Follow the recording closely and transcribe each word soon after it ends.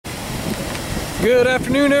Good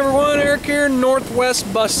afternoon, everyone. Eric here,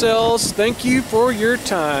 Northwest Bus Sales. Thank you for your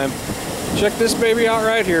time. Check this baby out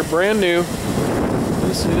right here, brand new.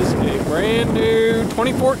 This is a brand new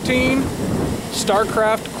 2014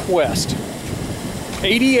 Starcraft Quest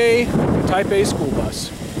 80A Type A school bus.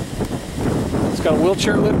 It's got a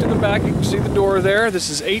wheelchair lift in the back. You can see the door there. This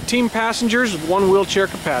is 18 passengers with 1 wheelchair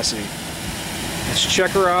capacity. Let's check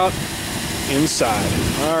her out inside.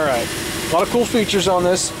 All right, a lot of cool features on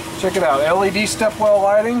this. Check it out. LED stepwell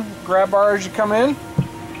lighting, grab bar as you come in.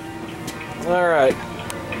 All right,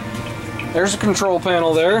 there's a control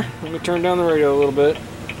panel there. Let me turn down the radio a little bit.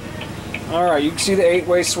 All right, you can see the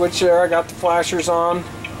 8-way switch there. I got the flashers on,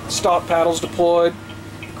 stop paddles deployed,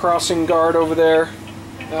 crossing guard over there,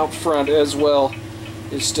 out front as well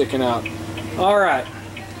is sticking out. All right,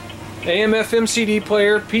 AM/FM CD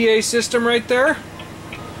player, PA system right there.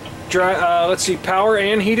 Let's see, power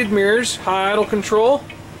and heated mirrors, high idle control.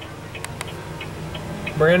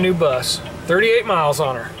 Brand new bus, 38 miles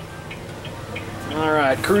on her. All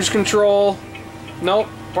right, cruise control. Nope,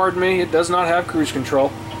 pardon me, it does not have cruise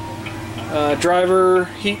control. Driver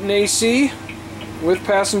heat and AC with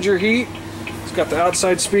passenger heat. It's got the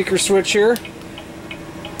outside speaker switch here.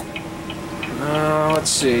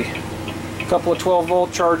 Let's see, a couple of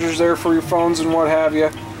 12-volt chargers there for your phones and what have you.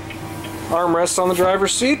 Armrest on the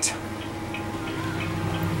driver's seat.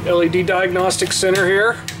 LED diagnostic center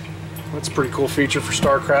here. That's a pretty cool feature for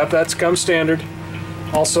Starcraft. That's come standard.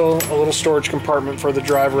 Also a little storage compartment for the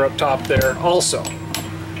driver up top there also.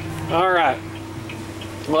 All right,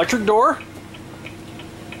 electric door.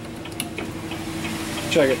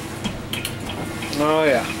 Check it. Oh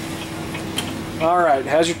yeah. All right,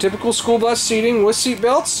 has your typical school bus seating with seat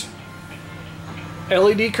belts.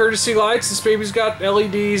 LED courtesy lights. This baby's got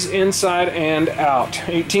LEDs inside and out.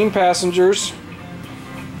 18 passengers.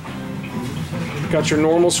 Got your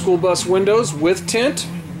normal school bus windows with tint.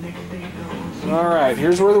 All right,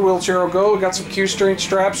 here's where the wheelchair will go. We got some Q-string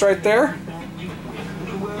straps right there.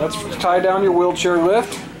 That's to tie down your wheelchair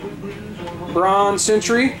lift. Bronze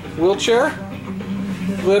Century wheelchair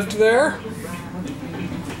lift there.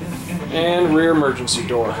 And rear emergency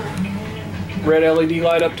door. Red LED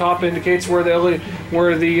light up top indicates where the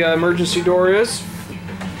emergency door is.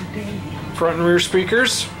 Front and rear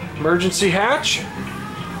speakers. Emergency hatch.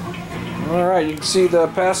 All right, you can see the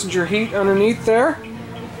passenger heat underneath there.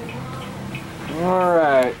 All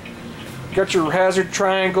right, got your hazard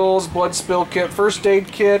triangles, blood spill kit, first aid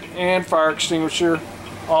kit, and fire extinguisher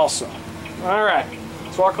also. All right,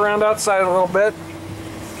 let's walk around outside a little bit.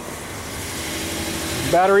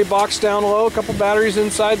 Battery box down low, a couple batteries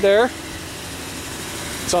inside there.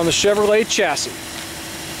 It's on the Chevrolet chassis.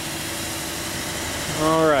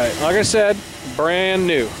 All right, like I said, brand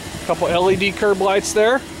new. A couple LED curb lights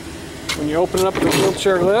there. When you open it up with the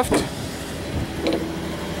wheelchair lift.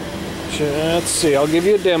 Let's see, I'll give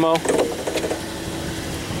you a demo.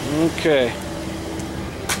 Okay.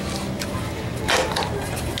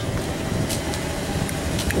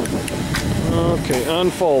 Okay,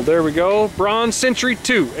 unfold. There we go. Bronze Century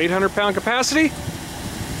 2, 800-pound capacity.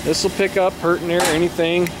 This will pick up, hurt, and air,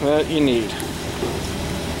 anything that you need.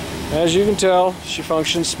 As you can tell, she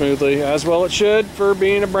functions smoothly, as well it should for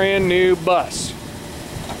being a brand new bus.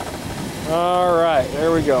 All right,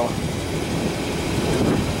 there we go.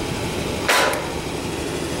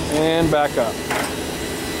 And back up.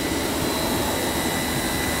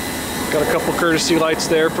 Got a couple courtesy lights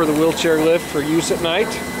there for the wheelchair lift for use at night.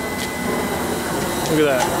 Look at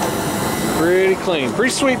that. Pretty clean.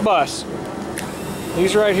 Pretty sweet bus.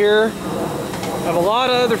 These right here have a lot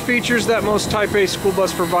of other features that most Type A school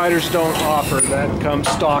bus providers don't offer that come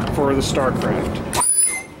stock for the Starcraft.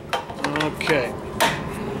 Okay.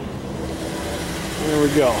 There we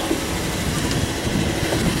go.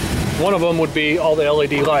 One of them would be all the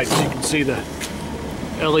LED lights. You can see the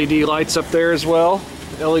LED lights up there as well.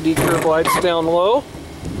 LED curb lights down low.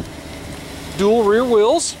 Dual rear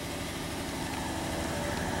wheels.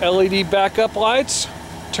 LED backup lights.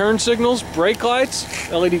 Turn signals, brake lights.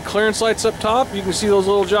 LED clearance lights up top. You can see those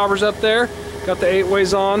little jobbers up there. Got the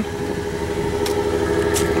 8-ways on.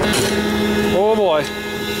 Oh boy.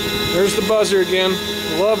 There's the buzzer again.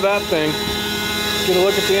 Love that thing. Get a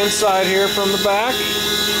look at the inside here from the back.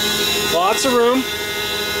 Lots of room.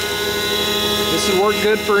 This would work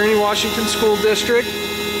good for any Washington school district.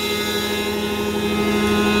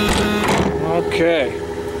 Okay.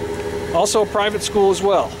 Also a private school as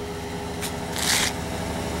well.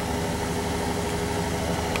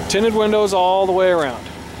 Tinted windows all the way around.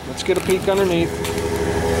 Let's get a peek underneath.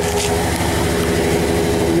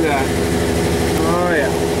 Look at that. Oh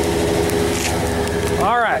yeah.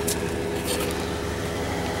 All right.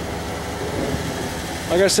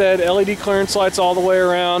 Like I said, LED clearance lights all the way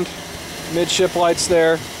around, midship lights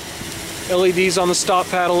there, LEDs on the stop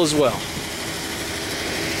paddle as well.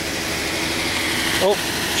 Oh,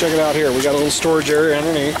 check it out here. We got a little storage area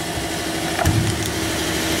underneath.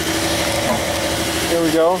 There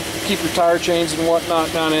we go. Keep your tire chains and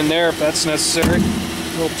whatnot down in there if that's necessary.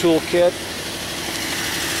 Little tool kit.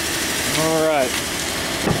 All right.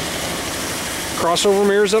 Crossover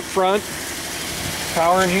mirrors up front.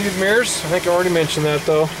 Power and heated mirrors. I think I already mentioned that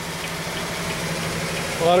though.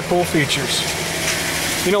 A lot of cool features.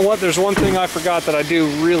 You know what? There's one thing I forgot that I do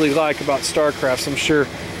really like about Starcrafts. I'm sure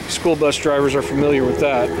school bus drivers are familiar with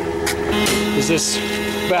that. Is this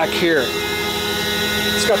back here.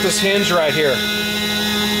 It's got this hinge right here.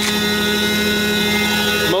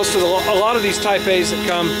 A lot of these Type A's that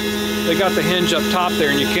come, they got the hinge up top there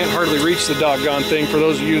and you can't hardly reach the doggone thing for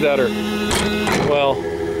those of you that are, well,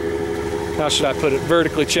 how should I put it,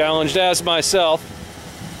 vertically challenged as myself.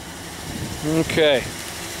 Okay. I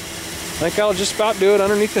think I'll just about do it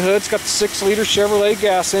underneath the hood. It's got the 6-liter Chevrolet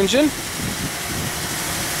gas engine.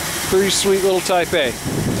 Pretty sweet little Type A.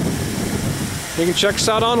 You can check us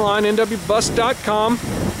out online, nwbus.com.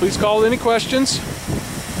 Please call with any questions.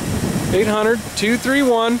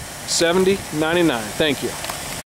 800-231-7099. Thank you.